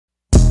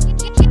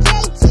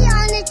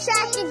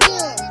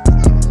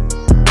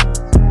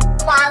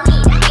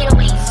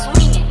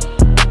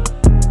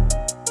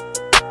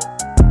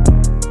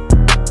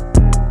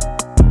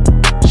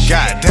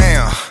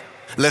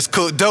let's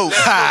cook dope.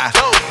 Ha!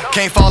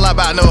 Can't fall out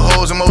about no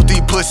hoes and most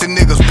these pussy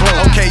niggas broke.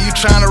 Okay, you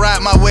tryna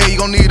ride my way, you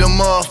gon' need a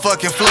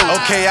motherfucking flow.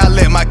 Okay, I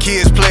let my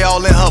kids play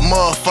all in her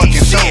motherfucking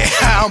shit.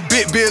 I'm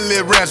Big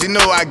Billy Ramsey,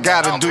 know I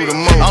gotta do the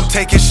most. I'm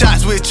taking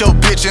shots with your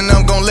bitch and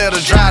I'm gon' let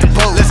her drive the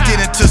boat. Let's get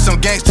into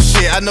some gangster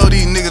shit, I know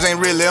these niggas ain't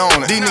really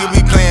on it. These niggas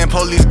be playing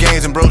police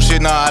games and broke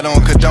shit, nah, I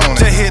don't condone it.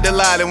 Just hit the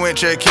line and went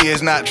Cherokee,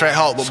 it's not track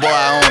hawk, but boy,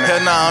 I own it.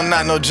 Hell nah, I'm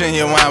not no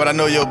genuine, but I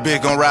know your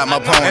bitch gon' ride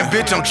my pony. And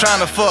bitch, I'm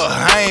tryna fuck,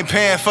 I ain't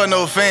paying for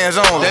no fans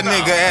on. That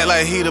nigga act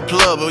like he the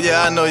plug, but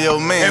yeah, I know your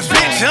man. And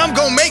bitch, I'm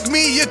gon' make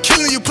me a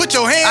killer, you put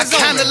your hands on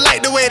me. I kinda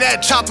like the way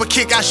that chopper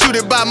kick, I shoot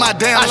it by my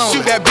damn I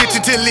shoot that bitch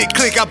until it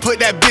click, I put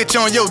that bitch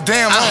on your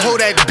damn I hold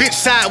that bitch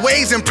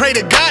sideways and pray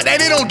to God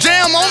that it don't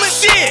jam on me.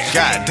 Shit!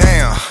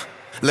 Goddamn,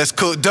 let's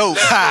cook dope.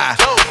 Ha!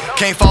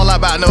 Can't fall out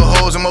about no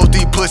hoes and most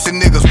these pussy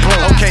niggas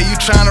broke. Okay, you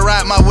tryna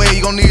ride my way,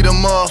 you gon' need a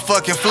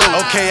motherfucking flow.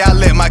 Okay, I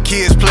let my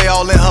kids play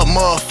all in her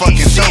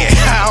motherfucking shit.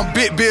 I'm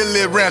Big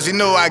Billy Ramsey,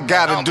 know I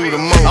gotta do the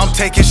most. I'm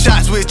taking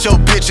shots with your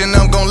bitch and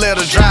I'm gon' let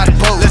her drive the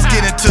boat. Let's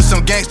get into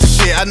some gangster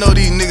shit, I know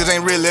these niggas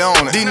ain't really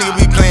on it. These niggas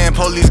be playing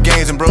police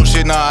games and broke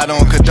shit, nah, I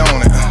don't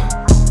condone it.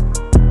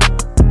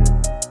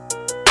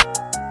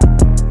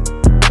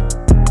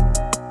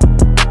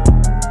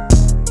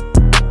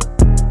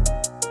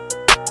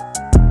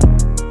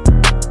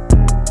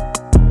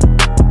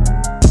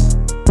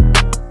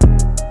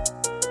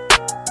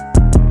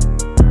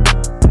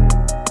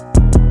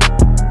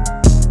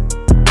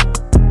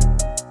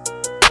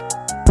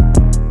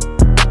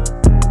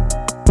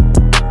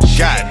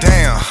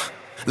 Goddamn,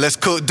 let's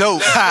cook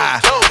dope. Ha!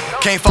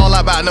 Can't fall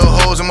out about no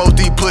hoes and most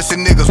these pussy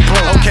niggas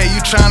broke. Okay,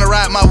 you tryna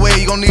ride my way,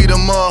 you gon' need a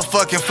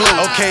motherfucking flow.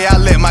 Okay, I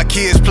let my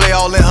kids play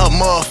all in her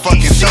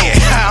motherfucking shit.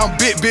 I'm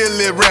Big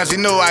Billy Ramsey,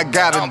 know I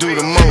gotta do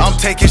the most. I'm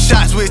taking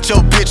shots with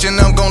your bitch and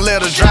I'm gon'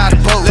 let her drive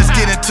the boat. Let's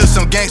get into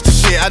some gangster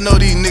shit, I know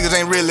these niggas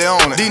ain't really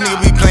on it. These niggas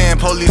be playing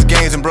police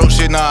games and broke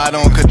shit, nah, I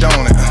don't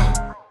condone it.